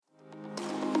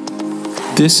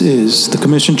This is the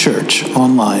Commission Church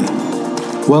Online.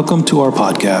 Welcome to our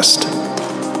podcast.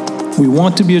 We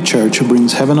want to be a church who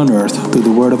brings heaven on earth through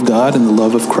the Word of God and the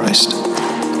love of Christ.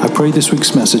 I pray this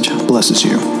week's message blesses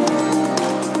you.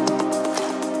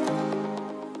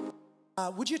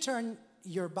 Would you turn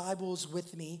your Bibles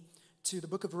with me to the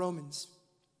book of Romans?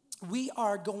 We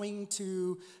are going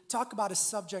to talk about a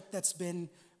subject that's been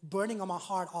burning on my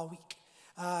heart all week.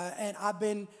 And I've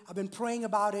been praying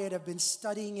about it. I've been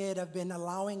studying it. I've been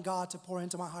allowing God to pour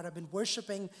into my heart. I've been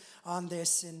worshiping on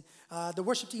this. And the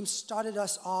worship team started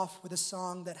us off with a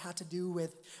song that had to do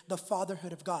with the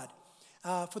fatherhood of God.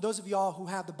 For those of y'all who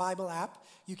have the Bible app,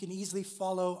 you can easily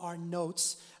follow our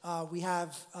notes. We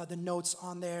have the notes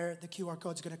on there. The QR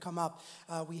code is going to come up.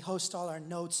 We host all our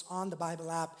notes on the Bible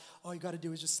app. All you got to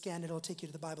do is just scan it. It'll take you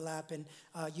to the Bible app, and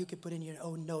you can put in your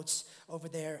own notes over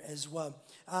there as well.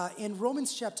 In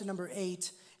Romans chapter number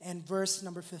 8 and verse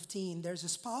number 15, there's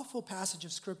this powerful passage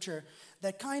of Scripture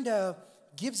that kind of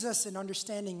gives us an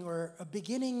understanding or a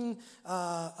beginning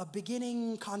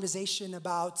conversation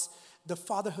about the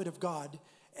fatherhood of God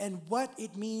and what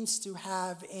it means to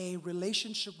have a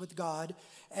relationship with God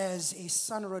as a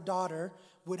son or a daughter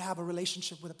would have a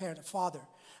relationship with a parent or father.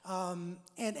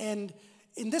 And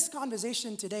in this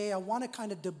conversation today, I want to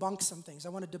kind of debunk some things. I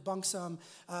want to debunk some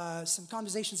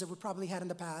conversations that we probably had in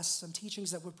the past, some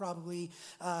teachings that we probably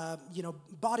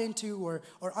bought into or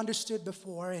understood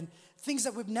before, and things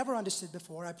that we've never understood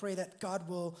before. I pray that God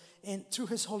will, and through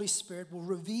His Holy Spirit, will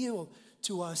reveal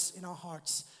to us in our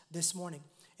hearts this morning.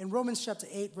 In Romans chapter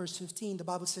 8, verse 15, the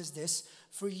Bible says this: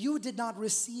 "For you did not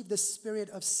receive the spirit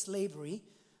of slavery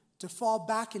to fall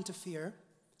back into fear,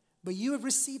 but you have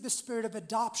received the spirit of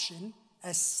adoption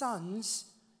as sons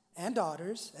and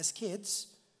daughters, as kids,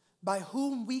 by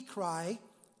whom we cry,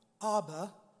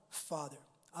 Abba, Father."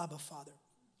 Abba, Father.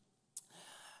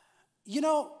 You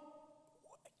know,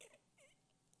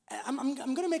 I'm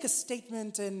going to make a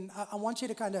statement, and I want you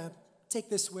to kind of take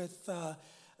this with a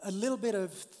little bit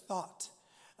of thought.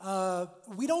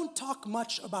 We don't talk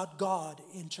much about God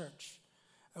in church,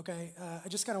 okay? I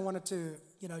just kind of wanted to,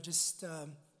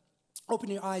 open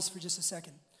your eyes for just a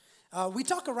second. We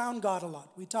talk around God a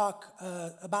lot. We talk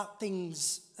about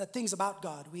things about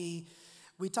God. We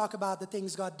talk about the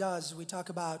things God does. We talk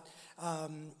about,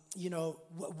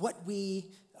 what we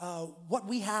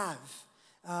have.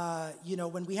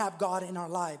 When we have God in our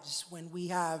lives, when we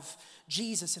have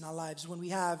Jesus in our lives, when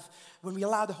we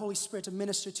allow the Holy Spirit to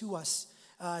minister to us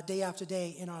day after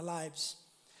day in our lives.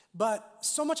 But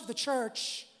so much of the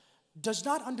church does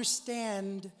not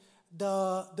understand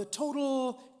the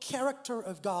total character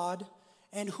of God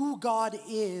and who God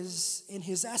is in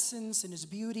His essence, in His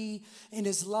beauty, in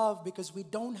His love, because we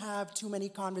don't have too many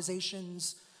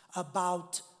conversations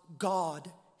about God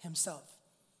Himself.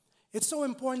 It's so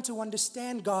important to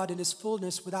understand God in His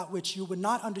fullness, without which you would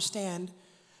not understand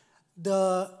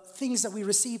the things that we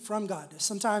receive from God.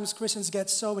 Sometimes Christians get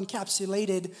so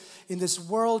encapsulated in this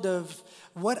world of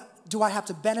what do I have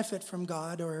to benefit from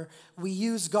God, or we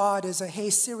use God as a "Hey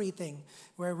Siri" thing,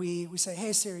 where we say,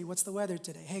 "Hey Siri, what's the weather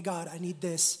today? Hey God, I need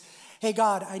this. Hey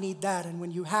God, I need that." And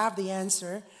when you have the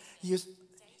answer,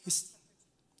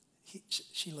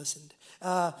 she listened.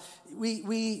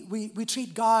 We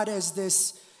treat God as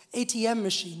this ATM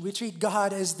machine. We treat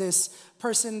God as this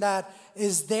person that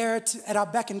is there at our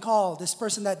beck and call, this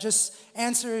person that just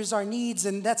answers our needs,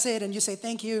 and that's it, and you say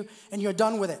thank you, and you're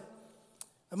done with it.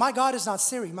 But my God is not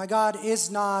Siri. My God is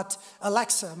not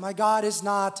Alexa. My God is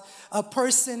not a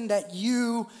person that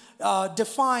you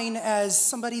define as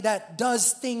somebody that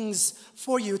does things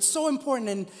for you. It's so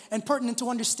important and pertinent to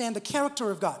understand the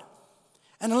character of God.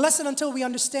 And unless and until we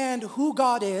understand who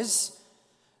God is,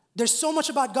 there's so much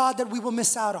about God that we will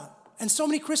miss out on. And so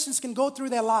many Christians can go through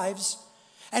their lives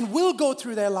and will go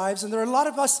through their lives. And there are a lot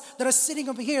of us that are sitting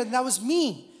over here, and that was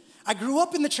me. I grew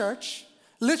up in the church,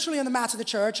 literally on the mats of the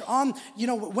church,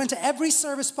 went to every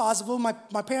service possible.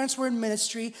 My parents were in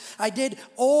ministry. I did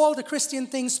all the Christian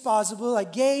things possible. I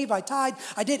gave, I tithed.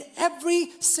 I did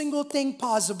every single thing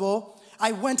possible.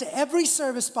 I went to every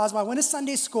service possible. I went to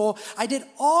Sunday school. I did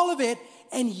all of it,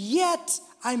 and yet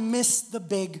I missed the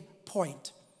big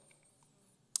point.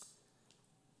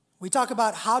 We talk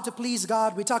about how to please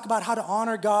God. We talk about how to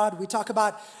honor God. We talk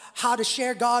about how to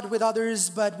share God with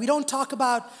others. But we don't talk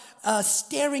about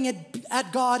staring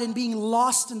at God and being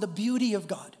lost in the beauty of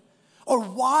God, or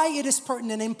why it is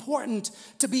pertinent and important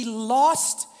to be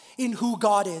lost in who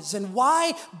God is, and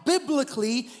why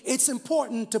biblically it's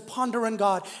important to ponder on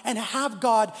God and have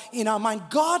God in our mind.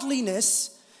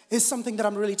 Godliness is something that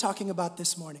I'm really talking about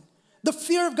this morning. The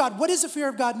fear of God. What does the fear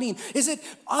of God mean? Is it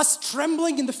us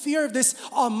trembling in the fear of this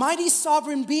almighty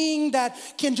sovereign being that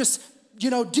can just,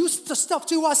 do stuff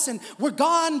to us and we're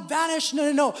gone, vanished?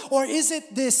 No. Or is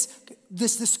it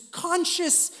this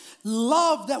conscious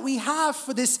love that we have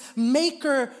for this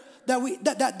maker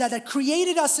that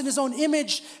created us in his own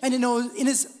image and in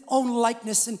his own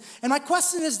likeness? And my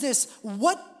question is this: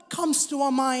 what comes to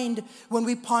our mind when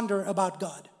we ponder about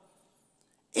God?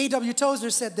 A.W.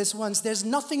 Tozer said this once: there's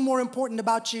nothing more important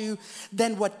about you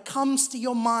than what comes to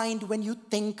your mind when you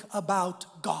think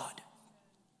about God.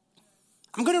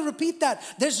 I'm going to repeat that.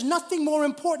 There's nothing more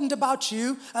important about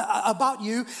you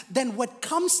than what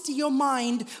comes to your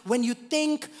mind when you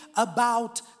think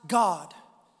about God.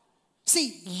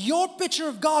 See, your picture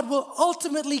of God will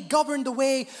ultimately govern the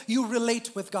way you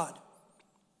relate with God.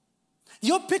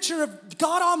 Your picture of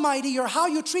God Almighty, or how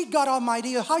you treat God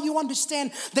Almighty, or how you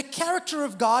understand the character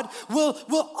of God will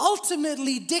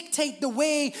ultimately dictate the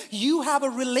way you have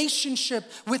a relationship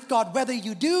with God, whether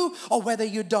you do or whether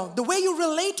you don't. The way you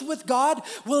relate with God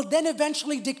will then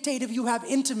eventually dictate if you have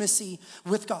intimacy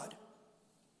with God.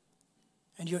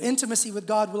 And your intimacy with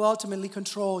God will ultimately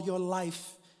control your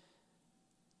life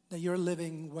that you're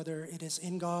living, whether it is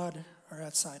in God or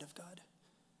outside of God.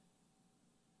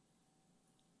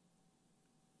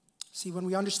 See, when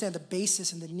we understand the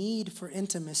basis and the need for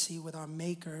intimacy with our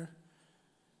Maker,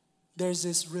 there's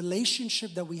this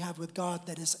relationship that we have with God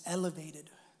that is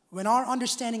elevated. When our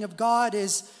understanding of God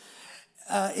is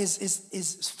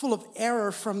full of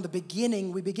error from the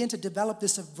beginning, we begin to develop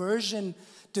this aversion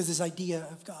to this idea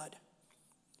of God.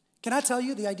 Can I tell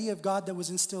you the idea of God that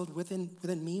was instilled within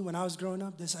me when I was growing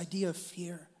up? This idea of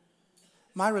fear.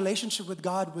 My relationship with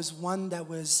God was one that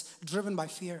was driven by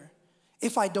fear.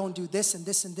 If I don't do this and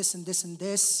this and this and this and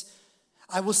this,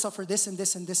 I will suffer this and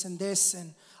this and this and this.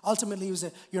 And ultimately, it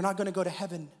was you're not going to go to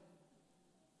heaven.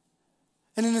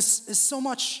 And then there's so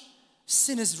much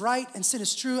sin is right and sin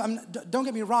is true. Don't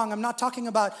get me wrong. I'm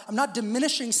not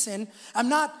diminishing sin. I'm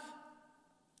not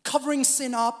covering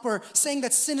sin up or saying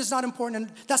that sin is not important.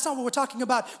 And that's not what we're talking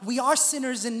about. We are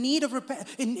sinners in need of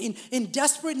in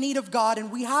desperate need of God,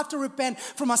 and we have to repent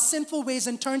from our sinful ways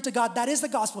and turn to God. That is the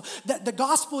gospel. The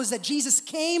gospel is that Jesus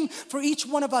came for each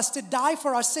one of us to die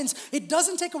for our sins. It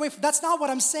doesn't take away that's not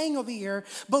what I'm saying over here,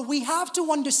 but we have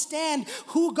to understand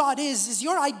who God is. Is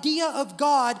your idea of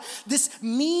God this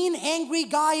mean, angry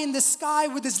guy in the sky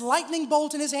with his lightning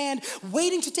bolt in his hand,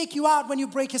 waiting to take you out when you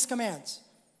break his commands?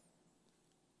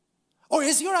 Or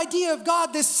is your idea of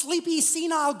God this sleepy,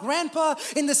 senile grandpa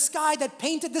in the sky that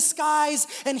painted the skies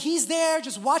and he's there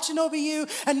just watching over you,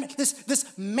 and this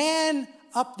man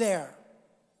up there?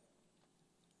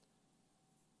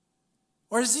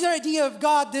 Or is your idea of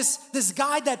God this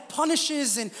guy that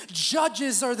punishes and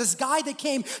judges, or this guy that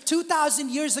came 2,000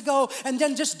 years ago and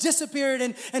then just disappeared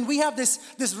and we have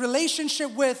this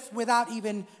relationship without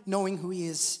even knowing who he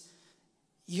is?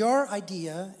 Your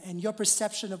idea and your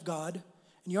perception of God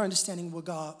and your understanding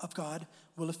of God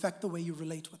will affect the way you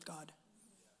relate with God.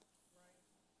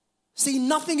 See,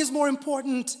 nothing is more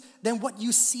important than what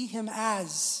you see him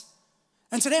as.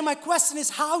 And today my question is,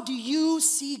 how do you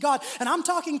see God? And I'm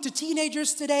talking to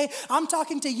teenagers today. I'm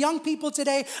talking to young people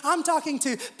today. I'm talking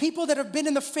to people that have been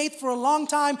in the faith for a long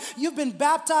time. You've been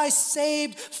baptized,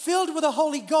 saved, filled with the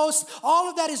Holy Ghost. All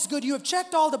of that is good. You have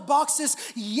checked all the boxes.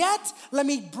 Yet, let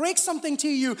me break something to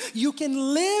you. You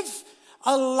can live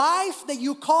a life that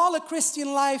you call a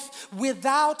Christian life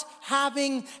without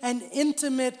having an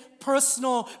intimate,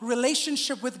 personal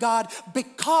relationship with God,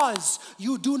 because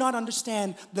you do not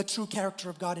understand the true character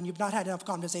of God and you've not had enough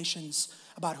conversations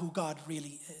about who God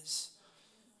really is.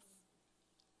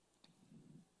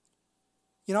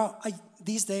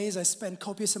 These days I spend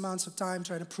copious amounts of time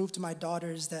trying to prove to my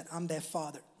daughters that I'm their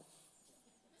father.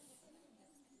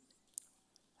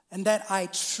 And that I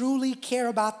truly care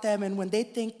about them. And when they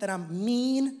think that I'm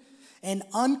mean and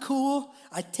uncool,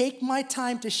 I take my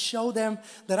time to show them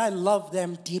that I love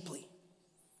them deeply.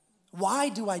 Why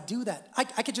do I do that? I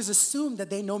could just assume that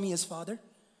they know me as Father.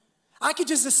 I could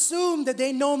just assume that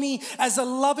they know me as a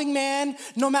loving man,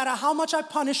 no matter how much I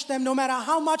punish them, no matter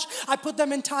how much I put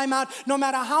them in timeout, no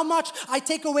matter how much I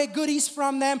take away goodies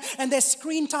from them and their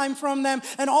screen time from them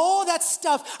and all that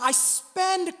stuff. I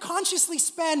consciously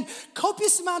spend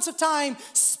copious amounts of time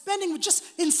just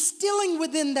instilling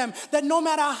within them that no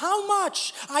matter how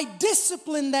much I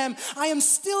discipline them, I am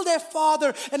still their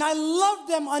father and I love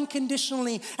them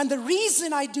unconditionally. And the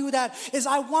reason I do that is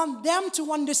I want them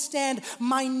to understand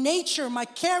my nature, my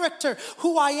character,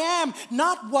 who I am,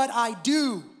 not what I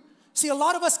do. See, a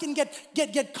lot of us can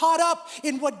get caught up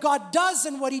in what God does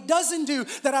and what he doesn't do,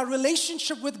 that our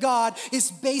relationship with God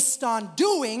is based on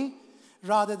doing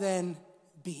rather than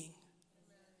being.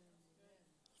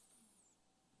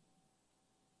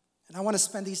 And I want to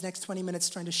spend these next 20 minutes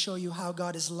trying to show you how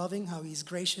God is loving, how He's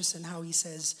gracious, and how He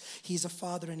says He's a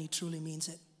father and He truly means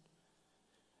it.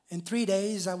 In 3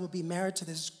 days, I will be married to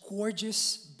this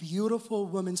gorgeous, beautiful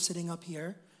woman sitting up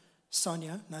here.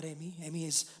 Sonia, not Amy. Amy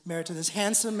is married to this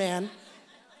handsome man,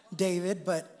 David,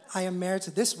 but I am married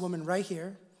to this woman right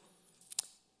here.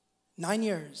 9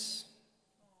 years.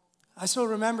 I still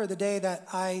remember the day that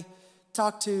I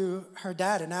talked to her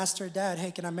dad and asked her dad,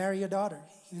 hey, can I marry your daughter?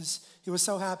 He was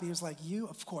so happy. He was like, you?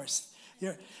 Of course.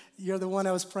 You're the one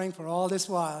I was praying for all this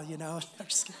while, you know. I'm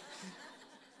just kidding.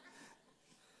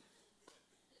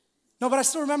 No, but I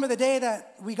still remember the day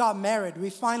that we got married. We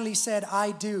finally said,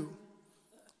 I do.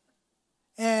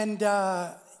 And,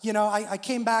 I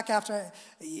came back after,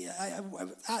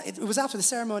 it was after the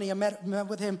ceremony. I met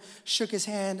with him, shook his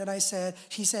hand, and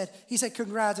he said,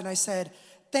 congrats. And I said,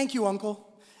 thank you, Uncle.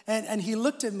 And he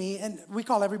looked at me, and we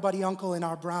call everybody uncle in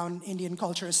our brown Indian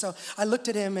culture. So I looked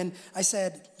at him and I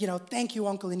said, thank you,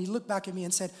 Uncle. And he looked back at me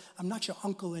and said, I'm not your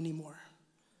uncle anymore.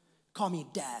 Call me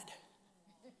Dad.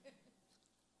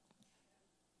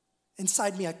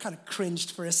 Inside me, I kind of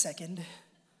cringed for a second.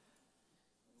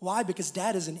 Why? Because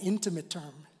Dad is an intimate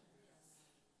term.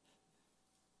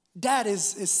 Dad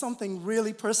is something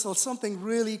really personal, something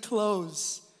really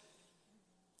close.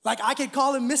 Like I could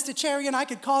call him Mr. Cherian, I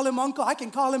could call him Uncle, I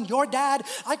can call him your dad,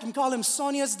 I can call him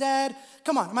Sonia's dad.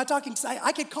 Come on, am I talking?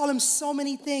 I could call him so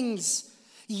many things.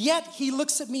 Yet he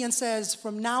looks at me and says,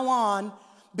 from now on,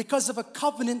 because of a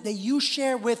covenant that you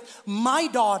share with my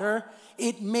daughter,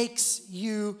 it makes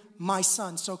you my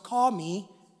son. So call me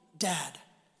Dad.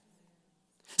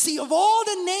 See, of all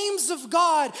the names of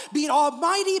God, be it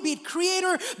Almighty, be it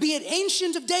Creator, be it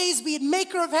Ancient of Days, be it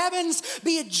Maker of Heavens,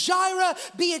 be it Jireh,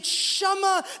 be it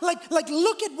Shammah, like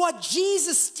look at what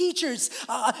Jesus teaches.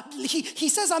 He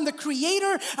says, I'm the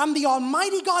Creator, I'm the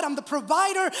Almighty God, I'm the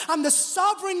Provider, I'm the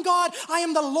Sovereign God, I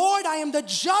am the Lord, I am the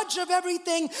Judge of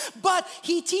everything. But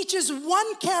He teaches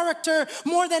one character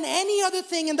more than any other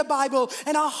thing in the Bible.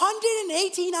 And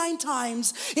 189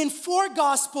 times in 4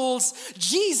 Gospels,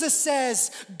 Jesus says,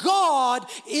 God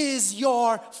is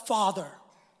your Father.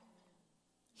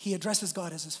 He addresses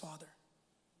God as His Father.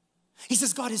 He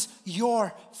says, God is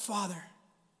your Father.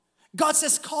 God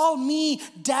says, call me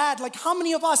Dad. Like how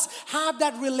many of us have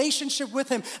that relationship with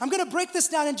Him? I'm going to break this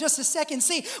down in just a second.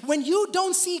 See, when you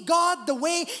don't see God the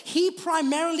way He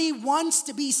primarily wants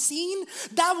to be seen,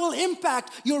 that will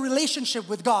impact your relationship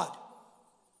with God.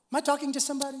 Am I talking to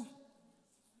somebody?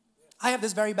 I have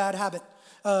this very bad habit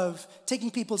of taking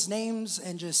people's names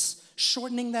and just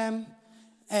shortening them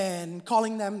and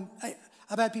calling them.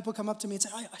 I've had people come up to me and say,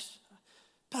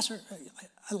 Pastor,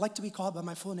 I like to be called by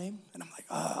my full name. And I'm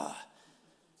like,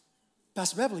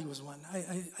 Pastor Beverly was one.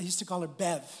 I used to call her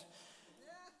Bev.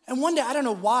 And one day, I don't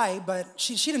know why, but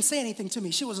she didn't say anything to me.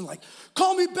 She wasn't like,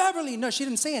 call me Beverly. No, she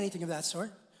didn't say anything of that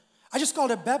sort. I just called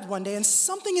her Bev one day, and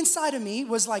something inside of me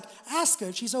was like, ask her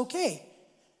if she's okay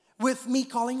with me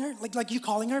calling her, like you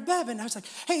calling her Bev. And I was like,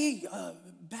 hey,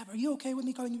 Bev, are you okay with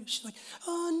me calling you? She's like,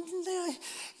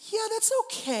 yeah, that's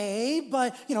okay.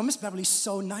 But, Miss Beverly's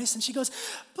so nice. And she goes,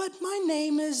 but my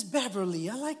name is Beverly.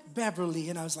 I like Beverly.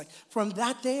 And I was like, from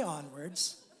that day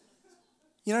onwards,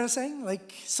 you know what I'm saying?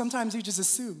 Like, sometimes you just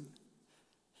assume.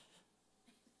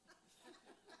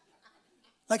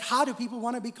 Like, how do people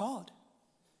want to be called?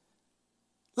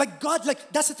 Like God,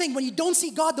 that's the thing. When you don't see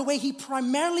God the way He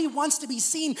primarily wants to be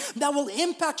seen, that will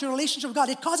impact your relationship with God.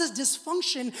 It causes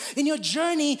dysfunction in your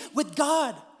journey with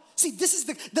God. See, this is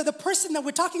the person that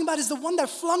we're talking about is the one that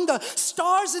flung the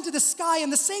stars into the sky,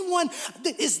 and the same one,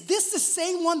 is this the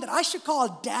same one that I should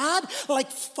call Dad, like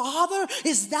Father?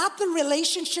 Is that the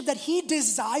relationship that He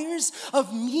desires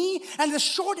of me? And the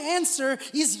short answer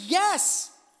is yes.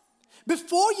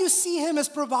 Before you see Him as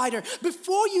provider,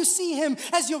 before you see Him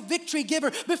as your victory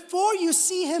giver, before you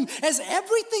see Him as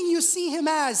everything you see Him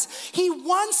as, He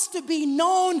wants to be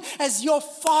known as your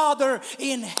Father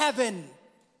in heaven.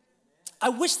 I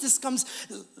wish this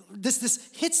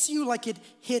hits you like it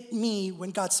hit me when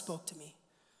God spoke to me.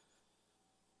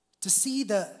 To see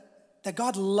that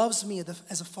God loves me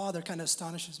as a father kind of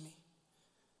astonishes me.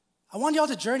 I want y'all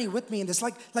to journey with me in this.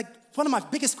 Like one of my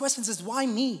biggest questions is, why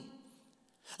me?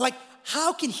 Like,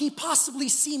 how can He possibly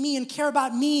see me and care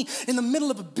about me in the middle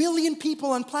of 1 billion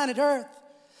people on planet Earth?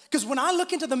 Because when I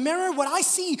look into the mirror, what I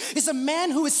see is a man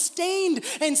who is stained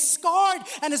and scarred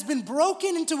and has been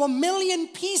broken into 1 million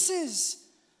pieces.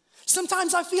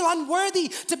 Sometimes I feel unworthy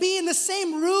to be in the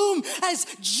same room as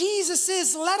Jesus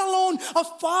is, let alone a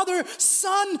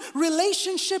father-son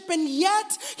relationship. And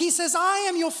yet, he says, I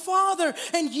am your father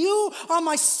and you are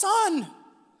my son.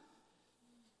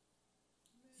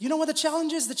 You know what the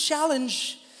challenge is? The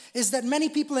challenge is that many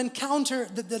people encounter,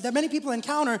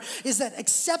 is that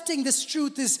accepting this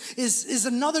truth is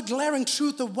another glaring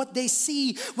truth of what they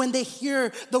see when they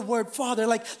hear the word father.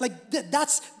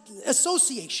 That's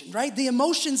association, right? The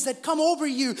emotions that come over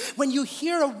you when you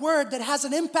hear a word that has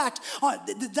an impact on,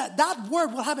 that word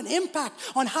will have an impact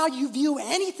on how you view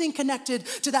anything connected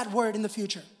to that word in the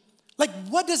future. Like,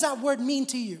 what does that word mean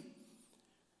to you?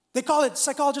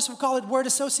 Psychologists would call it word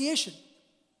association.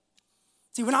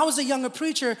 See, when I was a younger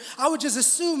preacher, I would just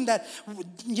assume that,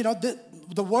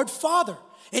 the word father,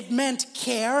 it meant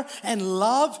care and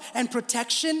love and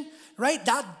protection, right?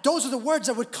 Those are the words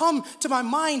that would come to my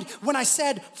mind when I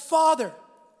said father.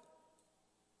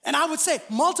 And I would say,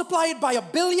 multiply it by 1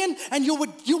 billion, and you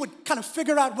would kind of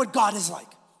figure out what God is like.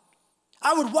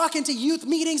 I would walk into youth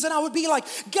meetings and I would be like,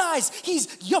 guys,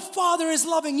 your father is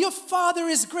loving, your father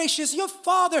is gracious, your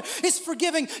father is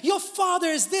forgiving, your father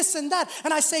is this and that.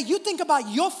 And I say, you think about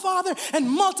your father and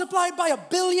multiply it by 1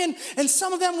 billion. And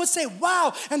some of them would say,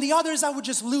 wow. And the others, I would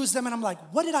just lose them. And I'm like,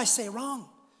 what did I say wrong?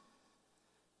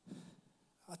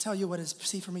 I'll tell you what is,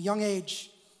 see, from a young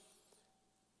age,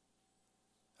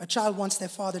 a child wants their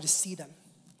father to see them.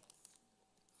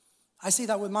 I see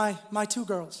that with my 2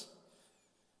 girls.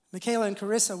 Michaela and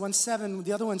Carissa, one's 7,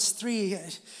 the other one's 3.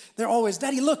 They're always,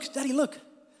 Daddy, look. Daddy, look.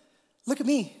 Look at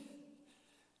me.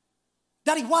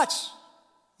 Daddy, watch.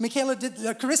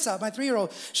 Carissa, my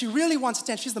 3-year-old, she really wants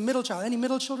attention. She's the middle child. Any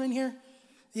middle children here?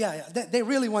 Yeah. They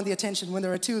really want the attention when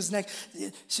there are 2s next.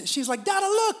 She's like, Dada,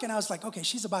 look. And I was like, okay,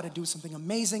 she's about to do something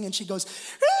amazing. And she goes,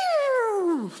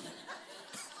 Ew.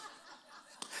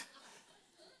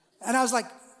 And I was like,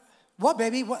 what,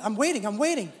 baby? What? I'm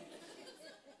waiting.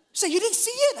 She said, you didn't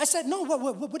see it? I said, no,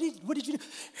 what did you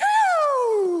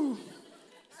do?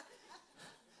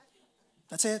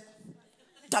 That's it.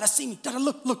 Dada, see me. Dada,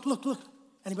 look.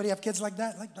 Anybody have kids like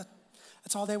that?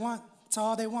 That's all they want. That's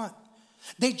all they want.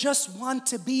 They just want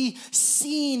to be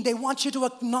seen. They want you to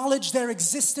acknowledge their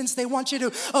existence. They want you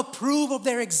to approve of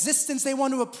their existence. They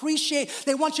want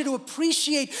you to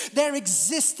appreciate their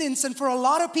existence. And for a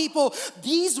lot of people,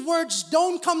 these words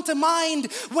don't come to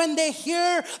mind when they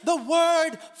hear the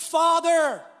word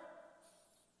father.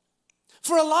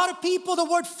 For a lot of people, the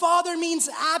word father means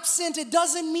absent. It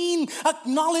doesn't mean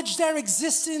acknowledge their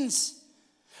existence.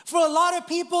 For a lot of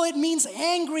people, it means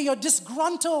angry or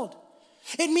disgruntled.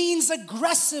 It means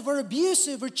aggressive or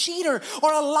abusive or cheater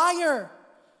or a liar.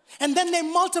 And then they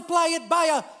multiply it by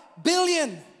 1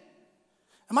 billion.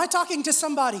 Am I talking to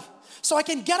somebody? So I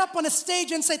can get up on a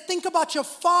stage and say, think about your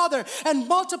father and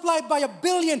multiply it by 1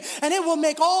 billion and it will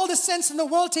make all the sense in the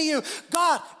world to you.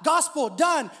 God, gospel,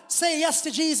 done. Say yes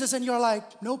to Jesus. And you're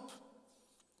like, nope.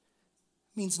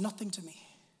 Means nothing to me.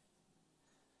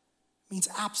 Means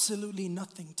absolutely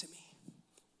nothing to me.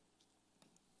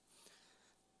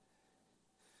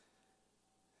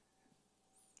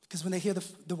 Because when they hear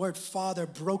the word father,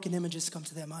 broken images come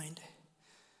to their mind.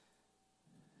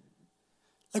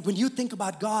 Like when you think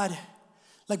about God,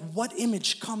 like what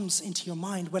image comes into your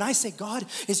mind? When I say God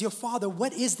is your father,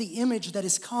 what is the image that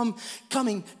is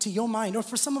coming to your mind? Or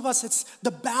for some of us, it's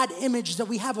the bad image that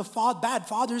we have of bad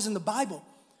fathers in the Bible.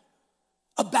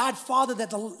 A bad father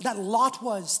that Lot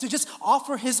was, to just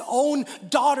offer his own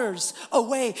daughters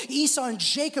away. Esau and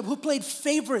Jacob, who played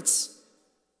favorites.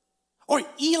 Or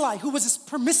Eli, who was this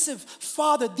permissive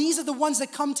father. These are the ones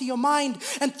that come to your mind.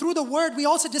 And through the word, we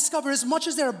also discover as much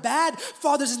as there are bad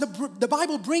fathers, and the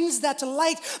Bible brings that to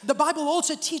light, the Bible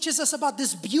also teaches us about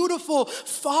this beautiful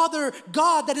Father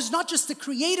God that is not just the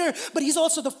creator, but he's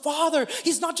also the Father.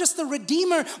 He's not just the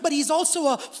Redeemer, but he's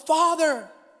also a Father.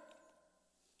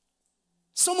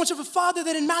 So much of a father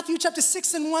that in Matthew chapter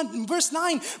 6 and verse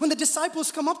 9, when the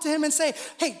disciples come up to him and say,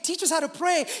 hey, teach us how to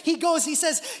pray. He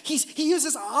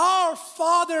uses our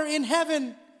Father in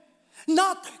heaven,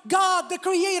 not God, the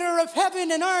creator of heaven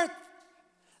and earth.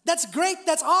 That's great,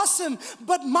 that's awesome.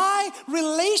 But my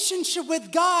relationship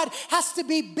with God has to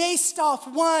be based off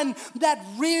one that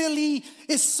really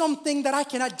is something that I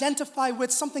can identify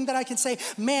with, something that I can say,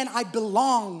 man, I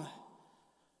belong.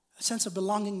 A sense of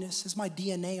belongingness is my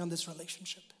DNA on this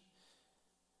relationship.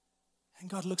 And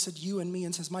God looks at you and me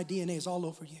and says, my DNA is all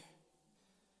over you.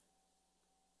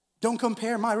 Don't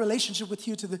compare my relationship with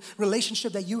you to the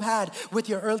relationship that you had with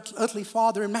your earthly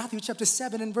father. In Matthew chapter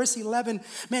 7 and verse 11,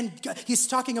 man, he's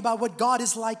talking about what God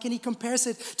is like, and he compares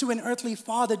it to an earthly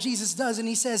father. Jesus does, and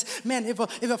he says, man, if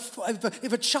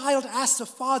a child asks a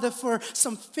father for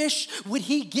some fish, would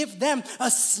he give them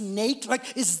a snake?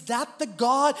 Like, is that the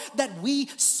God that we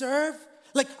serve?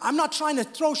 Like, I'm not trying to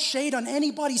throw shade on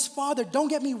anybody's father. Don't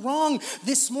get me wrong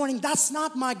this morning. That's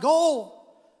not my goal.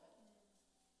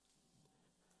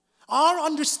 Our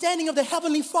understanding of the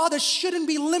Heavenly Father shouldn't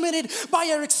be limited by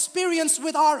our experience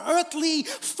with our earthly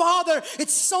father.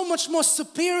 It's so much more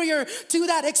superior to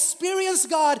that. Experience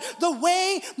God the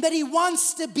way that He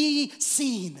wants to be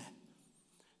seen.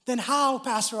 Then how,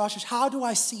 Pastor Ashish, how do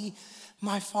I see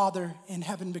my Father in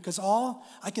heaven? Because all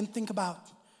I can think about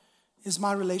is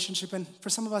my relationship. And for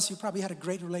some of us, you probably had a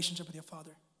great relationship with your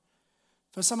father.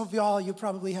 For some of y'all, you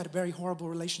probably had a very horrible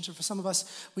relationship. For some of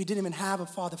us, we didn't even have a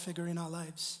father figure in our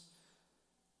lives.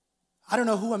 I don't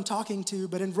know who I'm talking to,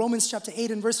 but in Romans chapter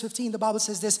 8 and verse 15, the Bible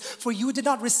says this: for you did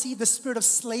not receive the spirit of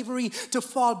slavery to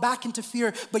fall back into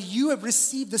fear, but you have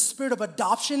received the spirit of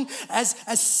adoption as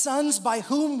sons, by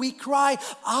whom we cry,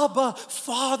 Abba,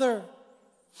 Father.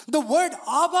 The word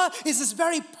Abba is this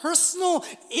very personal,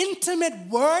 intimate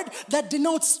word that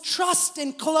denotes trust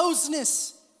and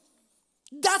closeness.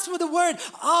 That's what the word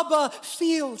Abba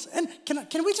feels. And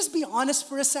can we just be honest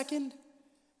for a second?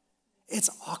 It's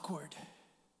awkward.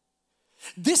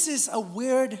 This is a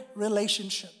weird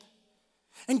relationship.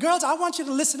 And girls, I want you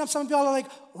to listen up. Some of y'all are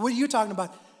like, what are you talking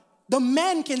about? The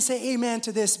men can say amen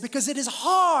to this because it is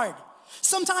hard.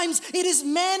 Sometimes it is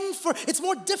it's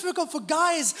more difficult for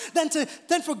guys than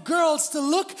for girls to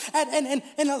look at, and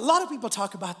a lot of people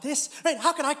talk about this, right?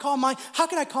 How can I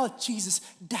call Jesus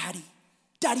Daddy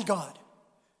God?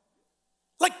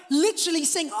 Like literally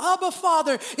saying Abba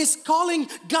Father is calling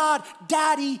God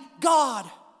Daddy God.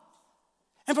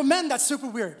 And for men, that's super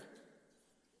weird.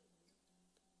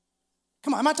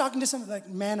 Come on, am I talking to some, like,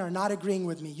 men are not agreeing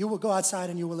with me? You will go outside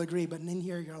and you will agree, but in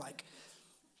here you're like,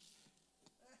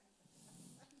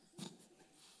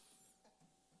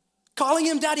 calling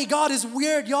him Daddy God is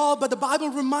weird, y'all, but the Bible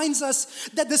reminds us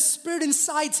that the spirit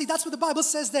inside, see, that's what the Bible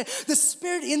says there. The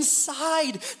spirit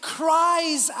inside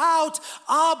cries out,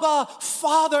 Abba,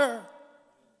 Father.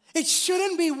 It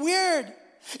shouldn't be weird.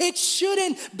 It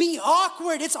shouldn't be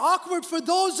awkward. It's awkward for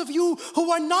those of you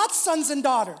who are not sons and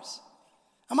daughters.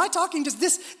 Am I talking just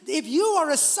this? If you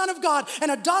are a son of God and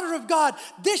a daughter of God,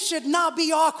 this should not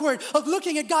be awkward of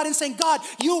looking at God and saying, God,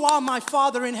 you are my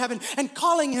Father in heaven, and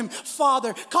calling him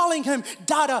Father, calling him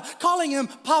Dada, calling him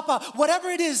Papa, whatever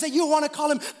it is that you want to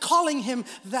call him, calling him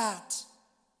that.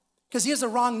 Because here's the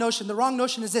wrong notion. The wrong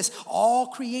notion is this: all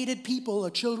created people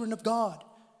are children of God.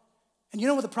 And you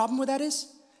know what the problem with that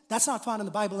is? That's not found in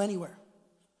the Bible anywhere.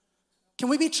 Can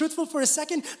we be truthful for a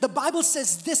second? The Bible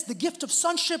says this: the gift of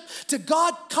sonship to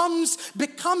God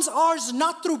becomes ours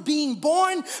not through being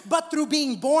born, but through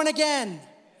being born again.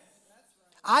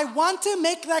 I want to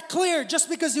make that clear. Just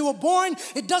because you were born,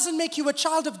 it doesn't make you a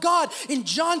child of God. In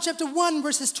John chapter 1,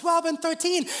 verses 12 and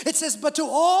 13, it says, but to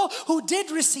all who did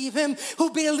receive him,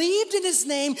 who believed in his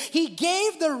name, he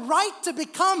gave the right to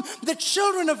become the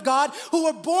children of God, who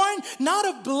were born not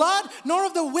of blood, nor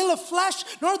of the will of flesh,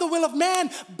 nor of the will of man,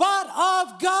 but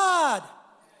of God.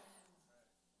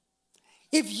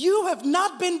 If you have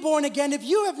not been born again, if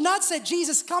you have not said,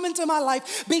 Jesus, come into my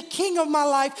life, be king of my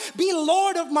life, be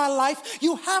Lord of my life,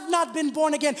 you have not been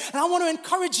born again. And I want to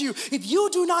encourage you, if you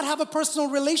do not have a personal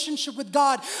relationship with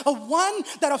God, a one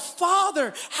that a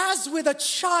father has with a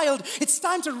child, it's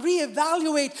time to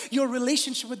reevaluate your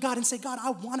relationship with God and say, God,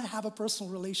 I want to have a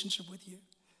personal relationship with you.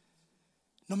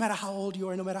 No matter how old you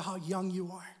are, no matter how young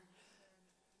you are.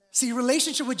 See,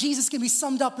 relationship with Jesus can be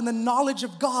summed up in the knowledge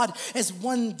of God as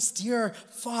one's dear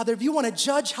Father. If you want to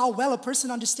judge how well a person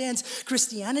understands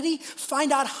Christianity,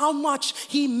 find out how much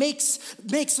he makes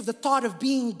of the thought of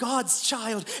being God's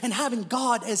child and having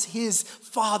God as his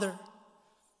Father.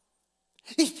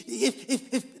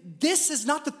 If this is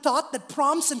not the thought that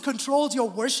prompts and controls your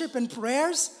worship and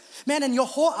prayers, man, and your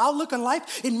whole outlook on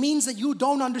life, it means that you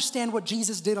don't understand what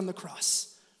Jesus did on the cross.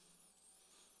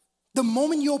 The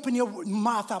moment you open your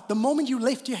mouth up, the moment you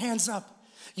lift your hands up,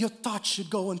 your thoughts should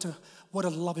go into what a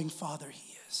loving Father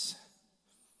he is.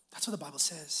 That's what the Bible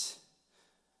says.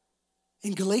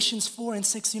 In Galatians 4 and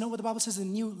 6, you know what the Bible says in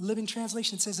the New Living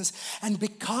Translation? It says this: and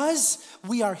because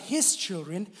we are his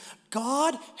children,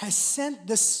 God has sent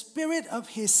the Spirit of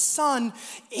his Son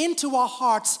into our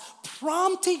hearts,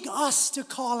 prompting us to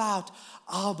call out,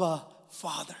 Abba,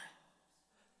 Father.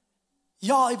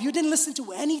 Y'all, if you didn't listen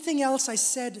to anything else I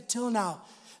said till now,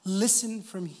 listen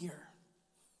from here.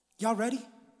 Y'all ready?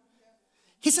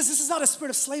 He says this is not a spirit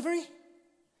of slavery.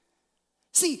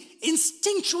 See,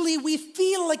 instinctually we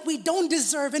feel like we don't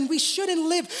deserve and we shouldn't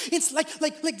live. It's like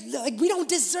we don't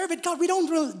deserve it. God, we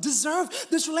don't deserve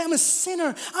this. I'm a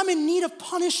sinner. I'm in need of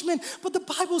punishment. But the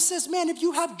Bible says, man, if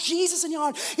you have Jesus in your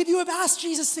heart, if you have asked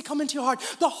Jesus to come into your heart,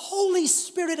 the Holy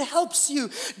Spirit helps you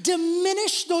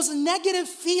diminish those negative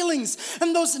feelings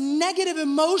and those negative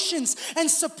emotions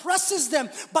and suppresses them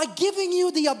by giving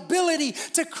you the ability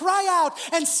to cry out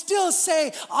and still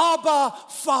say, Abba,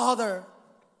 Father.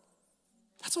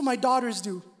 That's what my daughters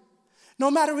do.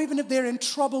 No matter even if they're in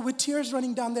trouble with tears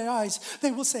running down their eyes, they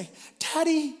will say,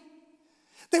 Daddy.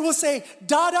 They will say,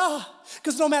 Dada.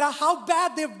 Because no matter how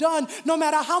bad they've done, no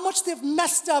matter how much they've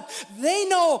messed up, they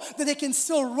know that they can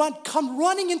still come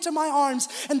running into my arms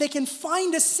and they can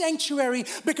find a sanctuary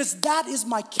because that is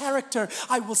my character.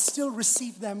 I will still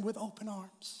receive them with open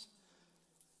arms.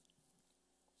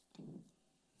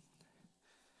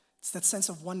 It's that sense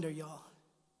of wonder, y'all.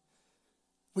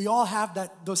 We all have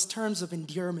those terms of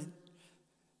endearment.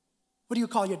 What do you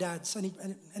call your dads?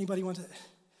 Anybody want to?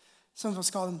 Some of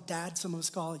us call them dad. Some of us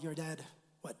call your dad,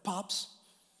 what, pops?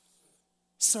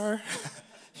 Sir?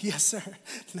 Yes, sir.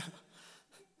 No.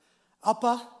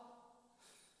 Appa?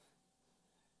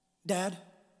 Dad?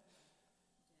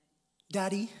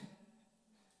 Daddy?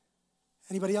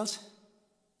 Anybody else?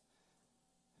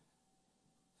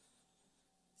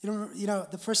 You know,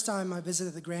 the first time I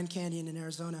visited the Grand Canyon in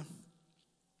Arizona,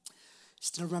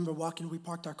 still remember walking, we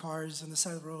parked our cars on the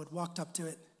side of the road, walked up to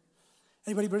it.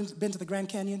 Anybody been to the Grand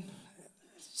Canyon?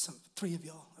 Three of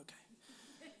y'all, okay.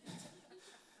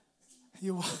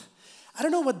 I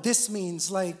don't know what this means.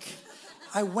 Like,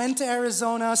 I went to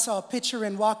Arizona, saw a picture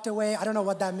and walked away. I don't know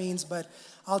what that means, but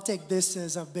I'll take this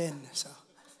as I've been, so.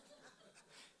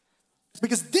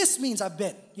 Because this means I've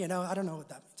been, I don't know what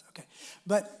that means, okay.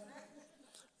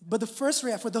 But the first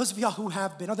reaction, for those of y'all who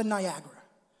have been, the Niagara,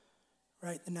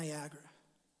 right, the Niagara.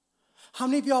 How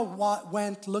many of y'all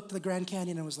looked at the Grand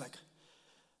Canyon and was like,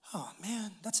 oh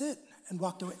man, that's it, and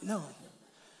walked away? No.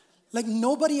 Like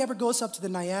nobody ever goes up to the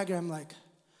Niagara, I'm like,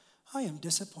 I am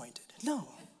disappointed. No.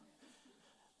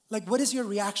 Like what is your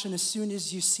reaction as soon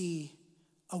as you see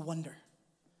a wonder?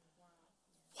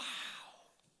 Wow.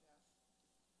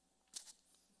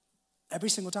 Every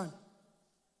single time.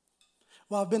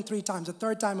 Well, I've been 3 times. The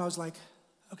third time I was like,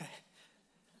 okay.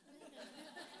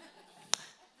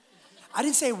 I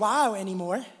didn't say wow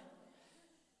anymore. I'm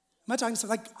not talking so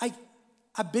like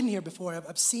I've been here before.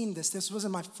 I've seen this. This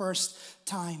wasn't my first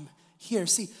time here.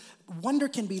 See, wonder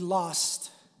can be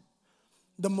lost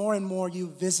the more and more you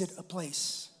visit a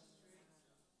place.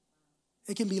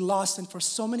 It can be lost, and for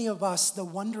so many of us, the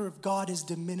wonder of God is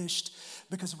diminished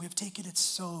because we have taken it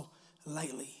so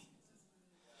lightly.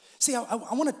 See, I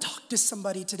want to talk to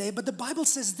somebody today, but the Bible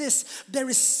says this, there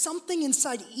is something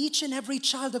inside each and every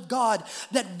child of God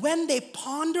that when they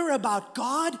ponder about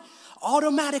God,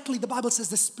 automatically the Bible says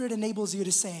the Spirit enables you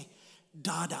to say,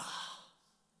 Dada.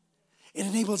 It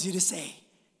enables you to say,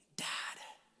 Dad.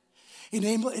 It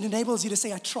enables you to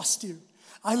say, I trust you.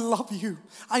 I love you.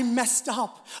 I messed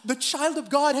up. The child of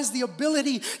God has the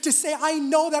ability to say, I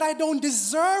know that I don't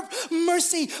deserve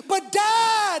mercy, but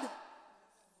Dad,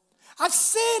 I've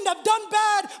sinned, I've done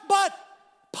bad, but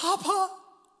Papa.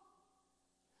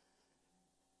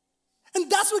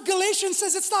 And that's what Galatians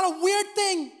says. It's not a weird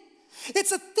thing.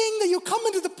 It's a thing that you come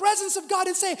into the presence of God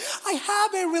and say, I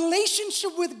have a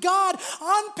relationship with God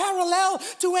unparalleled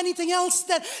to anything else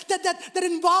that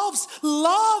involves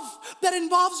love, that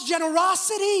involves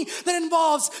generosity, that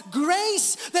involves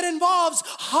grace, that involves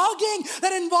hugging,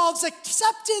 that involves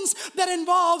acceptance, that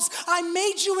involves I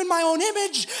made you in my own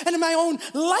image and in my own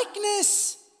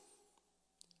likeness.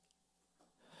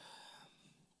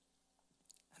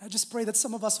 And I just pray that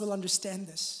some of us will understand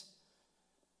this.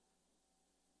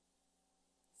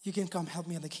 You can come help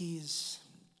me on the keys.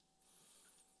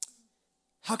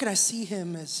 How can I see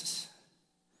him as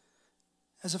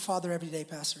a father every day,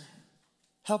 Pastor?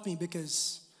 Help me,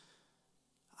 because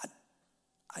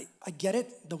I get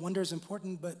it. The wonder is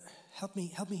important, but help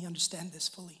me understand this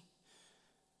fully.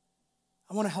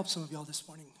 I want to help some of y'all this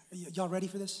morning. Y'all ready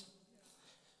for this?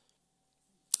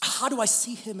 How do I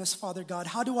see him as Father God?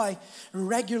 How do I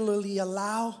regularly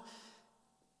allow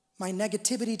my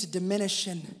negativity to diminish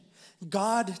and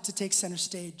God to take center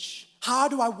stage? How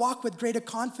do I walk with greater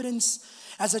confidence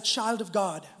as a child of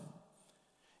God?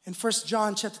 In 1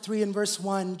 John chapter 3 and verse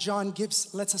 1, John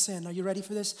lets us in. Are you ready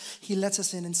for this? He lets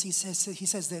us in and he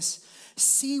says this,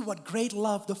 see what great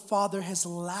love the Father has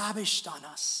lavished on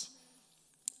us.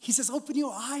 He says, open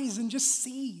your eyes and just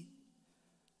see.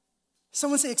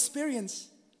 Someone say experience.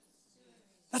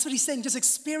 That's what he's saying. Just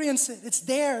experience it. It's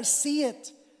there. See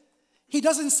it. He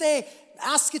doesn't say,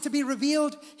 ask it to be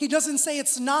revealed. He doesn't say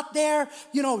it's not there.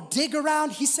 Dig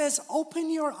around. He says, open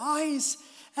your eyes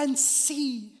and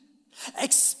see.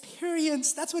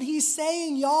 Experience. That's what he's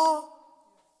saying, y'all.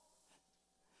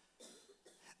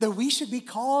 That we should be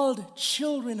called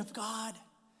children of God.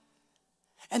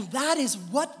 And that is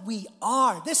what we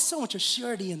are. There's so much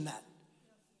assurity in that.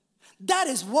 That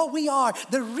is what we are.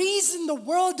 The reason the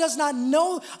world does not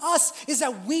know us is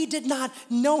that we did not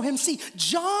know him. See,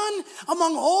 John,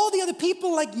 among all the other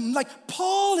people like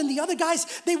Paul and the other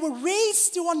guys, they were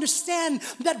raised to understand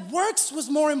that works was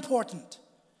more important.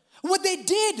 What they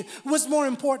did was more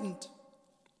important.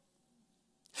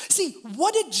 See,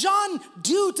 what did John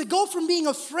do to go from being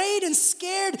afraid and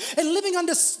scared and living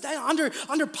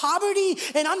under poverty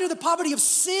and under the poverty of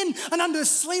sin and under the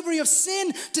slavery of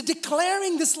sin to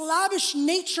declaring this lavish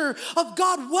nature of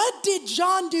God? What did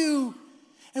John do?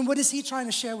 And what is he trying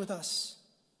to share with us?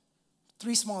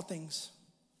 3 small things.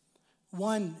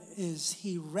 One is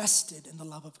he rested in the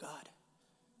love of God.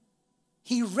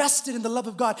 He rested in the love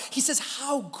of God. He says,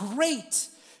 how great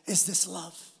is this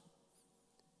love?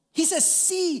 He says,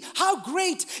 see, how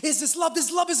great is this love? This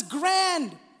love is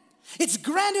grand. It's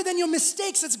grander than your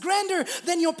mistakes. It's grander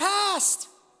than your past.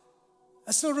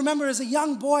 I still remember as a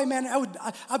young boy, man,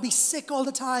 I'd be sick all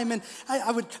the time, and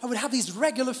I would have these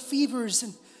regular fevers,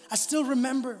 and I still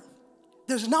remember.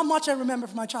 There's not much I remember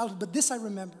from my childhood, but this I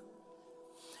remember.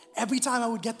 Every time I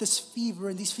would get this fever,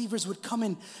 and these fevers would come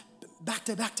in back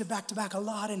to back to back to back a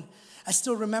lot, and I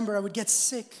still remember I would get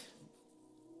sick.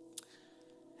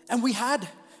 And we had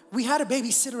a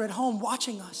babysitter at home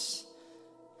watching us.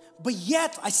 But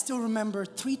yet, I still remember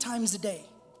 3 times a day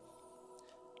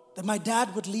that my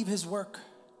dad would leave his work.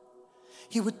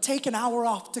 He would take an hour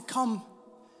off to come.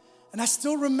 And I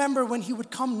still remember when he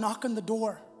would come knock on the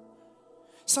door.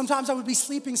 Sometimes I would be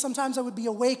sleeping, sometimes I would be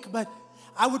awake, but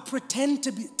I would pretend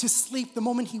to sleep the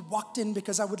moment he walked in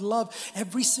because I would love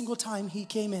every single time he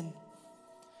came in.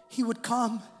 He would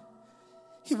come,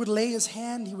 he would lay his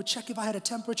hand, he would check if I had a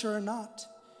temperature or not.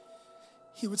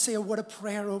 He would say a word of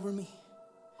prayer over me.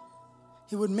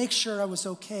 He would make sure I was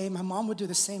okay. My mom would do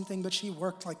the same thing, but she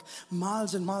worked like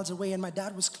miles and miles away, and my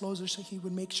dad was closer, so he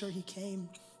would make sure he came.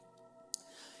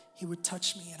 He would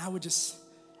touch me, and I would just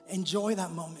enjoy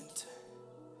that moment.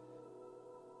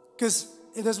 Because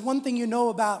if there's one thing you know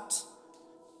about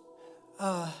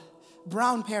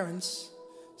brown parents,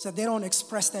 it's that they don't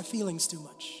express their feelings too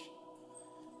much.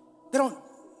 They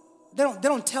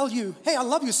don't tell you, hey, I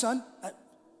love you, son.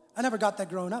 I never got that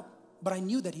growing up, but I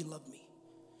knew that he loved me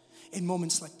in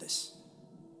moments like this.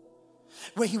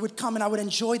 Where he would come and I would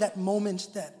enjoy that moment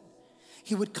that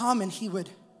he would come and he would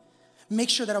make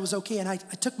sure that I was okay. And I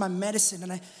took my medicine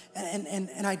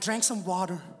and I drank some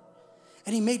water.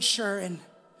 And he made sure, and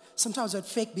sometimes I'd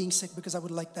fake being sick because I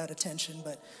would like that attention,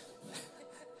 but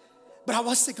I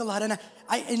was sick a lot. And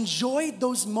I enjoyed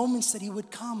those moments that he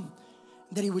would come,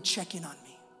 that he would check in on me.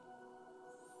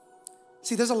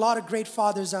 See, there's a lot of great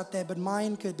fathers out there, but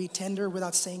mine could be tender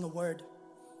without saying a word.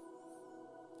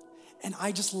 And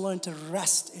I just learned to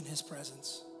rest in his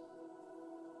presence.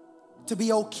 To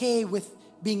be okay with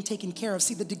being taken care of.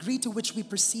 See, the degree to which we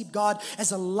perceive God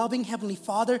as a loving Heavenly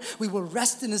Father, we will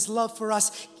rest in his love for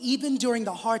us even during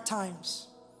the hard times.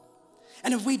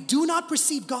 And if we do not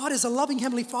perceive God as a loving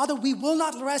Heavenly Father, we will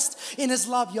not rest in his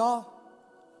love, y'all.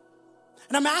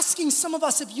 And I'm asking some of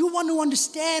us, if you want to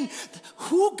understand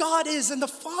who God is and the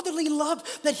fatherly love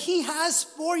that he has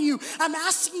for you, I'm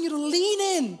asking you to lean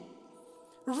in.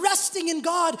 Resting in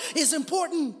God is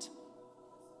important.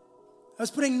 I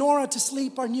was putting Nora to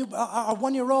sleep, our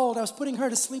 1-year-old. I was putting her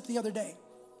to sleep the other day.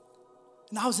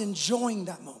 And I was enjoying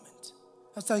that moment.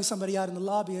 I was telling somebody out in the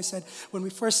lobby, I said,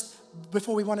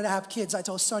 before we wanted to have kids, I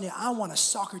told Sonia, I want a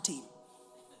soccer team.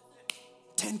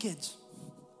 10 kids.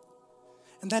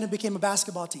 And then it became a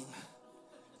basketball team.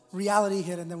 Reality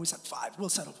hit, and then we said 5. We'll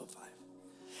settle for 5.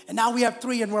 And now we have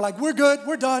 3, and we're like, we're good,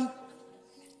 we're done.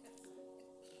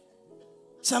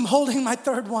 So I'm holding my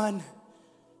third one.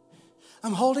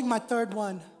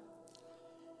 And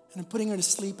I'm putting her to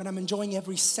sleep, and I'm enjoying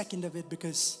every second of it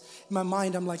because in my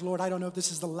mind, I'm like, Lord, I don't know if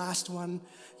this is the last one,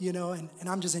 and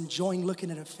I'm just enjoying looking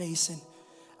at her face. And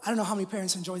I don't know how many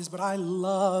parents enjoy this, but I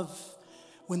love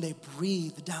when they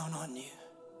breathe down on you.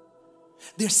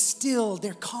 They're still,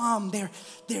 they're calm, they're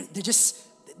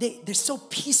so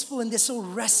peaceful and they're so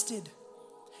rested.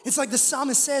 It's like the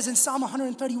psalmist says in Psalm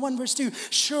 131 verse 2,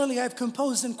 surely I have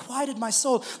composed and quieted my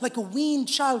soul like a weaned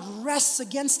child rests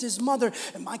against his mother,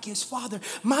 in my case, father.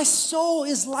 My soul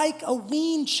is like a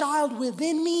weaned child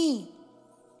within me.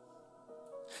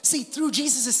 See, through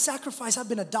Jesus' sacrifice, I've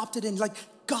been adopted in. Like,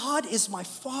 God is my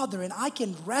Father, and I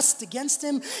can rest against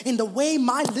Him in the way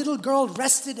my little girl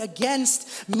rested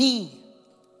against me.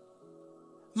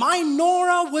 My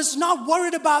Nora was not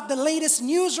worried about the latest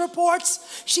news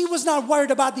reports. She was not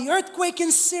worried about the earthquake in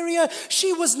Syria.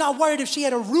 She was not worried if she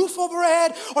had a roof over her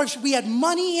head or if we had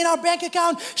money in our bank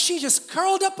account. She just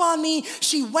curled up on me.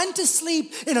 She went to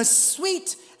sleep in a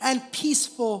sweet and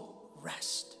peaceful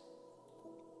rest.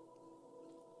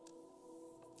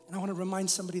 And I want to remind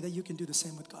somebody that you can do the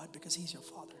same with God because He's your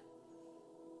Father.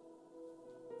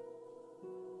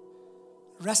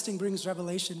 Resting brings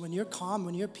revelation. When you're calm,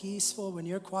 when you're peaceful, when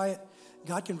you're quiet,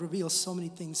 God can reveal so many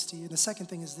things to you. And the second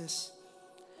thing is this.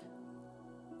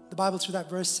 The Bible through that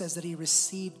verse says that he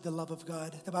received the love of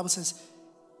God. The Bible says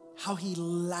how he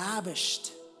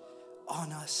lavished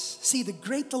on us. See,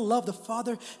 the love the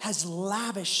Father has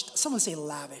lavished. Someone say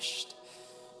lavished.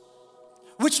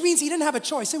 Which means he didn't have a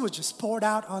choice. It was just poured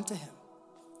out onto him.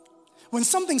 When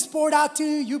something's poured out to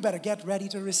you, you better get ready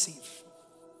to receive.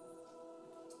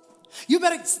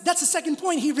 That's the second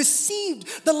point. He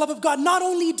received the love of God. Not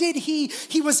only did he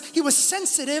was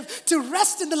sensitive to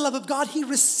rest in the love of God, he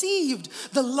received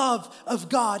the love of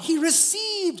God. He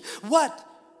received what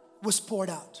was poured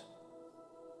out.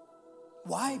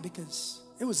 Why? Because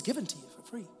it was given to you for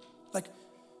free. Like,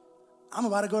 I'm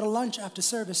about to go to lunch after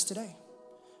service today.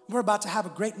 We're about to have a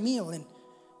great meal, and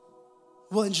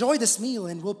we'll enjoy this meal,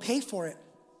 and we'll pay for it.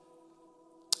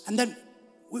 And then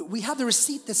we have the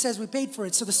receipt that says we paid for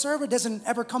it. So the server doesn't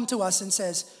ever come to us and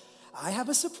says, I have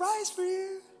a surprise for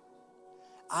you.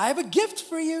 I have a gift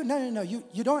for you. No.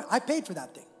 You don't. I paid for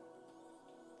that thing.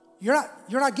 You're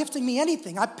not gifting me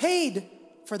anything. I paid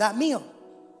for that meal.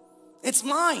 It's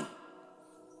mine.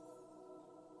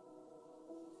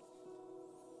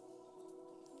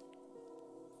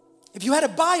 If you had to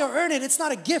buy or earn it, it's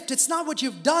not a gift. It's not what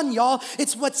you've done, y'all.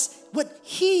 It's what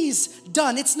he's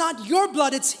done. It's not your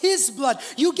blood, it's his blood.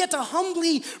 You get to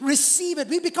humbly receive it.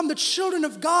 We become the children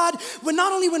of God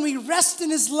not only when we rest in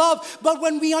his love, but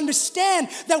when we understand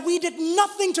that we did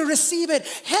nothing to receive it.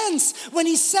 Hence, when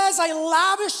he says, I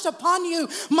lavished upon you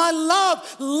my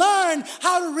love, learn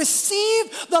how to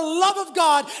receive the love of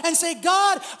God and say,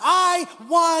 God, I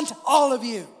want all of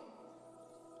you.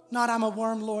 Not I'm a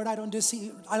worm, Lord, I don't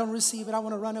receive it, I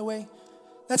want to run away.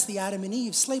 That's the Adam and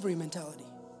Eve slavery mentality.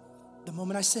 The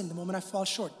moment I sin, the moment I fall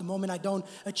short, the moment I don't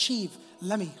achieve,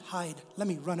 let me hide, let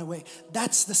me run away.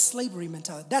 That's the slavery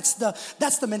mentality. That's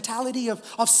the mentality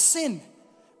of sin.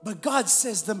 But God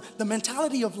says the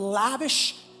mentality of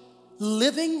lavish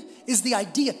living is the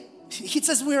idea. He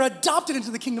says we're adopted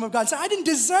into the kingdom of God. So I didn't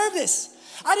deserve this.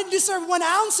 I didn't deserve 1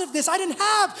 ounce of this. I didn't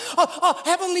have a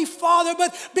heavenly Father,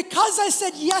 but because I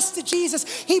said yes to Jesus,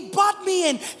 he bought me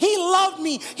in. He loved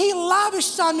me. He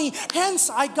lavished on me.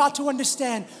 Hence, I got to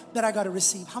understand that I got to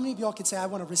receive. How many of y'all can say, I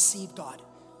want to receive God?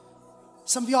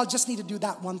 Some of y'all just need to do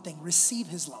that one thing, receive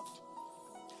his love.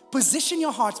 Position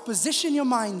your hearts, position your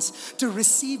minds to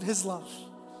receive his love.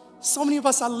 So many of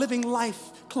us are living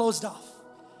life closed off.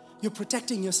 You're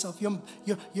protecting yourself.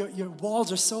 Your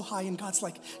walls are so high, and God's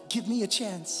like, give me a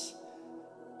chance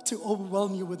to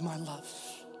overwhelm you with my love.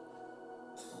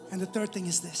 And the third thing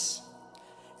is this.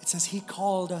 It says he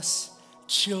called us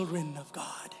children of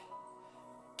God.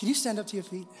 Can you stand up to your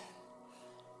feet?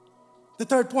 The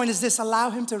third point is this. Allow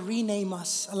him to rename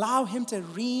us. Allow him to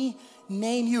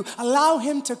rename you. Allow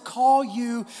him to call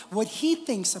you what he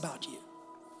thinks about you.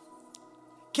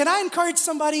 Can I encourage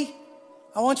somebody?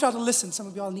 I want y'all to listen. Some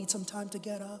of y'all need some time to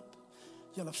get up.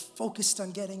 Y'all are focused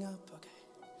on getting up. Okay.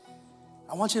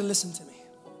 I want you to listen to me.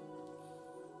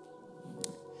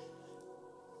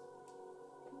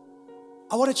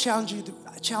 I want to challenge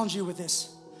you with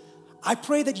this. I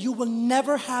pray that you will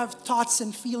never have thoughts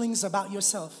and feelings about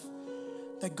yourself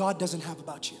that God doesn't have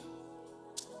about you.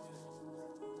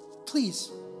 Please.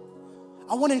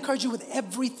 I want to encourage you with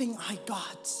everything I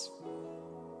got.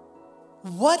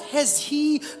 What has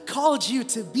he called you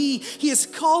to be? He has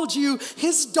called you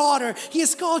his daughter. He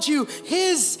has called you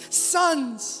his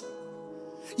sons.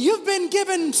 You've been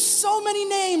given so many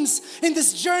names in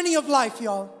this journey of life,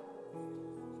 y'all.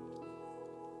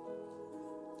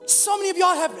 So many of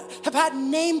y'all have had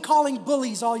name-calling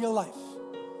bullies all your life.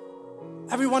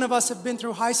 Every one of us have been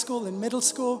through high school and middle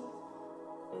school.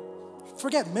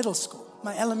 Forget middle school.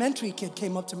 My elementary kid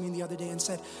came up to me the other day and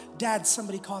said, Dad,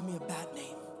 somebody called me a bad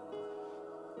name.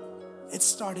 It's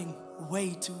starting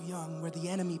way too young where the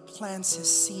enemy plants his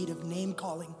seed of name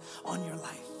calling on your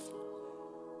life.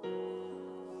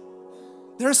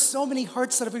 There are so many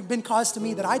hurts that have been caused to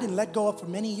me that I didn't let go of for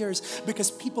many years because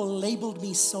people labeled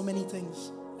me so many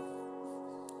things.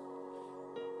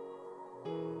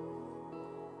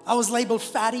 I was labeled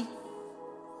fatty.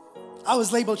 I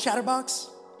was labeled chatterbox.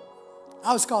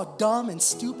 I was called dumb and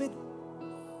stupid.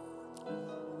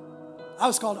 I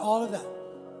was called all of that.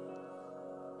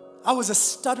 I was a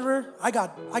stutterer. I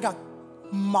got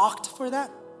mocked for that.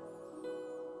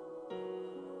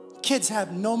 Kids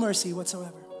have no mercy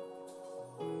whatsoever.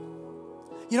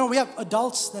 You know, we have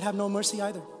adults that have no mercy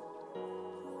either.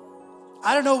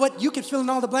 I don't know what, you could fill in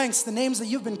all the blanks, the names that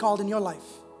you've been called in your life.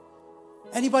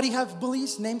 Anybody have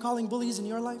bullies, name-calling bullies in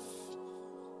your life?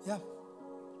 Yeah.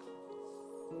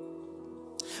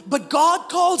 But God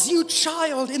calls you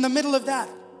child in the middle of that.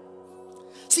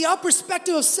 See, our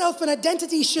perspective of self and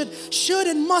identity should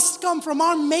and must come from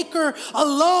our Maker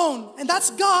alone, and that's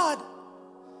God.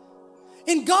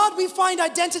 In God we find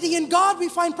identity. In God we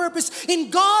find purpose.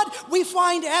 In God we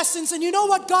find essence. And you know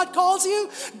what God calls you?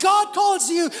 God calls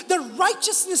you the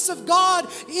righteousness of God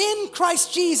in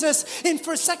Christ Jesus in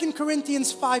 2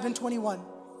 Corinthians 5:21.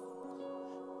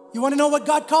 You want to know what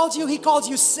God calls you? He calls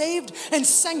you saved and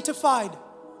sanctified.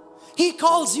 He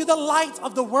calls you the light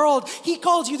of the world. He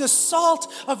calls you the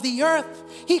salt of the earth.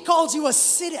 He calls you a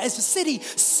city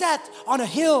set on a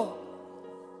hill.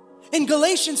 In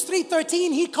Galatians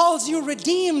 3:13, He calls you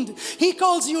redeemed. He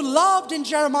calls you loved in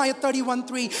Jeremiah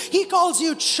 31:3. He calls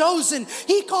you chosen.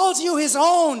 He calls you His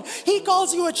own. He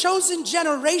calls you a chosen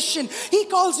generation. He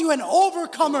calls you an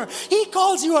overcomer. He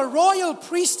calls you a royal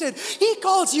priesthood. He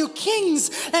calls you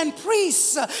kings and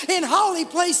priests in holy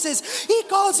places. He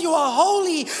calls you a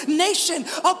holy nation,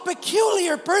 a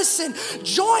peculiar person,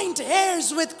 joint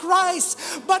heirs with Christ.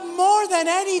 But more than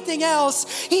anything else,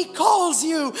 He calls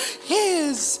you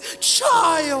His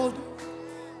child.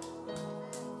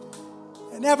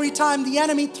 And every time the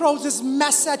enemy throws this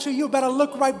mess at you, you better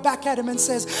look right back at him and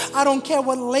says, I don't care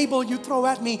what label you throw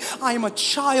at me. I am a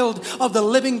child of the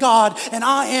living God, and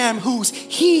I am whose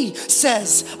He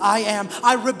says I am.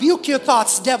 I rebuke your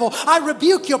thoughts, devil. I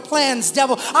rebuke your plans,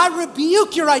 devil. I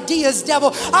rebuke your ideas,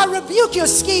 devil. I rebuke your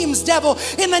schemes, devil.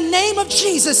 In the name of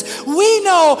Jesus, we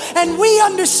know and we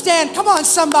understand, come on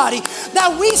somebody,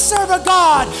 that we serve a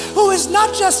God who is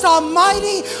not just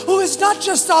almighty, who is not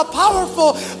just all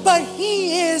powerful, but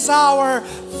He is our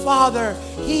Father.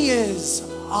 He is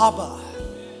Abba.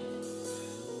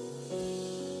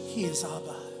 He is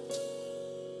Abba.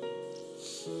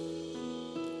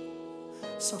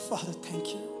 So Father, thank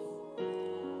you.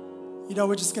 You know,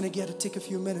 we're just going to take a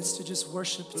few minutes to just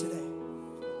worship today.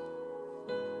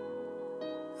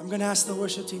 I'm going to ask the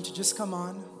worship team to just come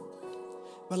on.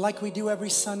 But like we do every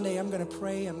Sunday, I'm going to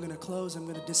pray, I'm going to close, I'm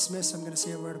going to dismiss, I'm going to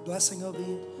say a word of blessing over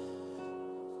you.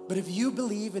 But if you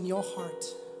believe in your heart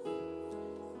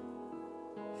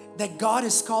that God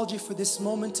has called you for this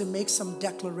moment to make some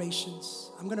declarations,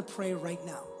 I'm going to pray right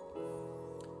now.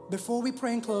 Before we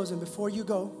pray and close and before you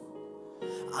go,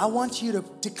 I want you to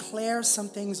declare some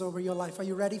things over your life. Are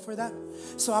you ready for that?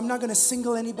 So I'm not going to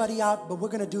single anybody out, but we're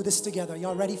going to do this together.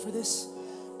 Y'all ready for this?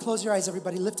 Close your eyes,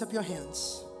 everybody. Lift up your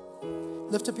hands.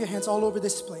 Lift up your hands all over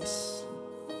this place.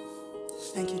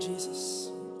 Thank you,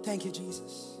 Jesus. Thank you,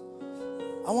 Jesus.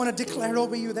 I want to declare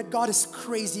over you that God is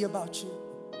crazy about you.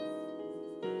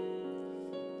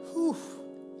 Whew.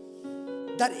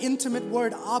 That intimate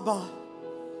word, Abba.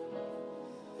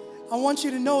 I want you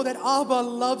to know that Abba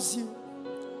loves you.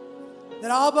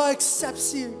 That Abba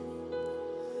accepts you.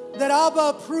 That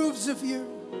Abba approves of you.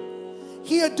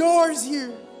 He adores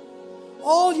you.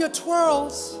 All your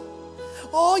twirls,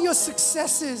 all your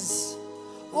successes,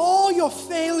 all your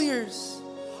failures,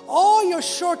 all your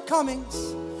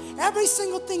shortcomings, every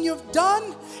single thing you've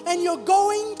done and you're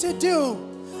going to do,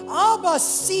 Abba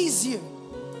sees you.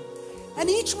 And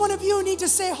each one of you need to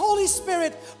say, Holy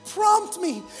Spirit, prompt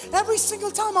me. Every single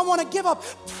time I want to give up,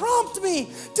 prompt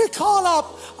me to call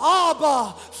up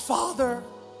Abba, Father.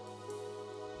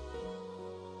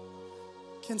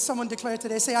 Can someone declare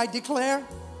today? Say, I declare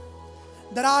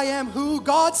that I am who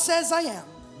God says I am.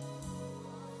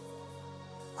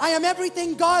 I am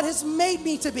everything God has made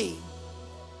me to be.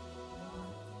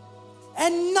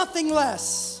 And nothing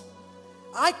less.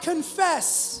 I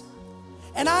confess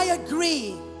and I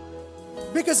agree,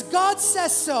 because God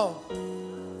says so,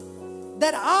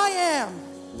 that I am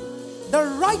the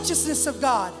righteousness of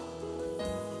God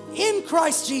in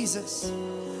Christ Jesus.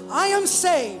 I am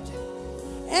saved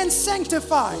and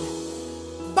sanctified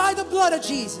by the blood of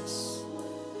Jesus.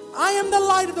 I am the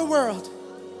light of the world,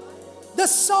 the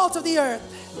salt of the earth,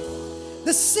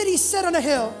 the city set on a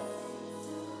hill.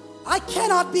 I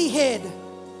cannot be hid.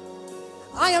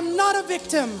 I am not a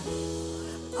victim.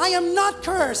 I am not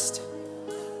cursed,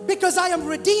 because I am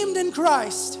redeemed in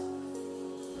Christ.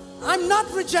 I'm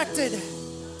not rejected.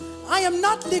 I am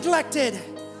not neglected.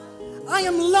 I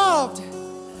am loved.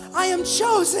 I am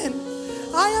chosen.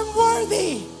 I am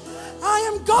worthy. I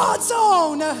am God's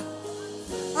own.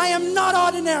 I am not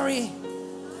ordinary.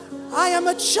 I am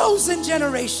a chosen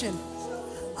generation.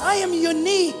 I am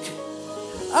unique,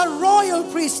 a royal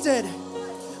priesthood,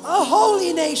 a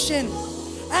holy nation,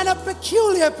 and a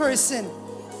peculiar person.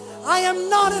 I am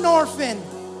not an orphan.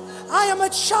 I am a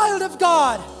child of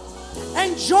God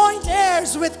and joint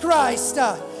heirs with Christ.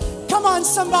 Come on,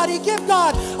 somebody, give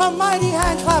God a mighty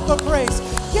hand clap of praise.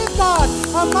 Give God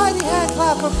a mighty hand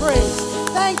clap of praise.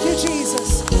 Thank you,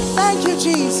 Jesus. Thank you,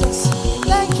 Jesus.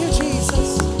 Thank you,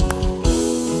 Jesus.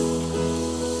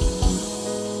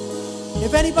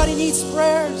 If anybody needs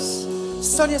prayers,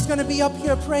 Sonia's going to be up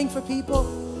here praying for people.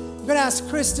 I'm going to ask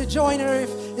Chris to join her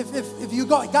if you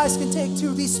guys can take two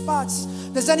of these spots.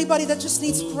 There's anybody that just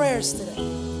needs prayers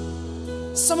today?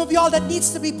 Some of y'all that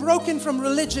needs to be broken from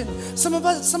religion. Some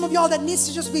of y'all that needs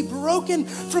to just be broken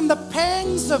from the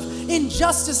pangs of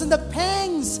injustice and the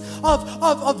pangs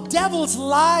of devil's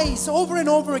lies over and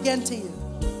over again to you.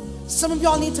 Some of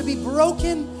y'all need to be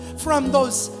broken from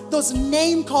those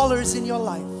name callers in your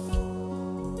life.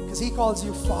 Because He calls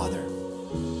you Father.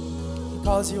 He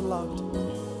calls you loved.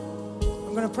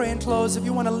 I'm going to pray and close. If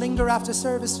you want to linger after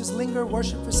service, just linger,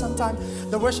 worship for some time.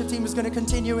 The worship team is going to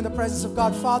continue in the presence of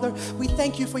God. Father, we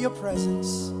thank you for your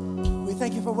presence. We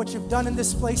thank you for what you've done in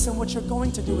this place and what you're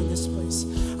going to do in this place.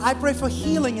 I pray for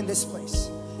healing in this place.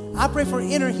 I pray for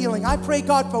inner healing. I pray,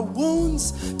 God, for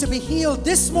wounds to be healed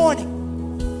this morning.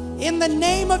 In the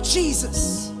name of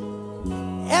Jesus,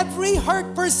 every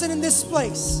hurt person in this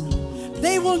place,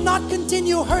 they will not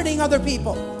continue hurting other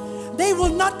people. They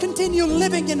will not continue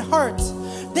living in hurt.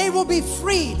 They will be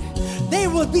freed. They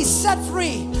will be set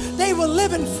free. They will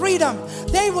live in freedom.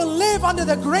 They will live under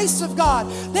the grace of God.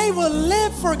 They will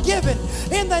live forgiven.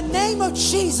 In the name of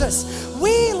Jesus,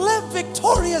 we live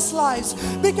victorious lives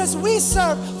because we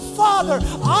serve Father,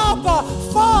 Abba,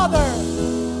 Father.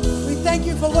 We thank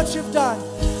you for what you've done.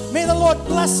 May the Lord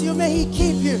bless you. May He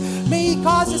keep you. May He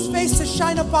cause His face to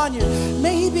shine upon you.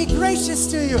 May He be gracious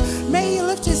to you. May He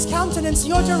lift His countenance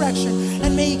your direction.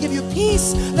 And may He give you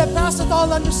peace that passeth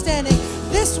all understanding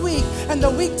this week and the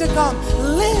week to come.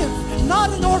 Live not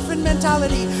an orphan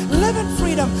mentality. Live in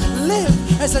freedom.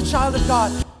 Live as a child of God.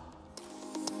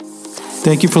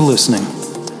 Thank you for listening.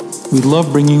 We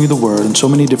love bringing you the Word on so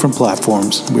many different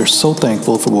platforms. We are so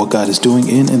thankful for what God is doing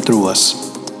in and through us.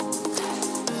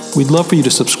 We'd love for you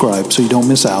to subscribe so you don't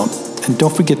miss out, and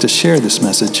don't forget to share this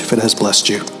message if it has blessed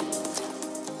you.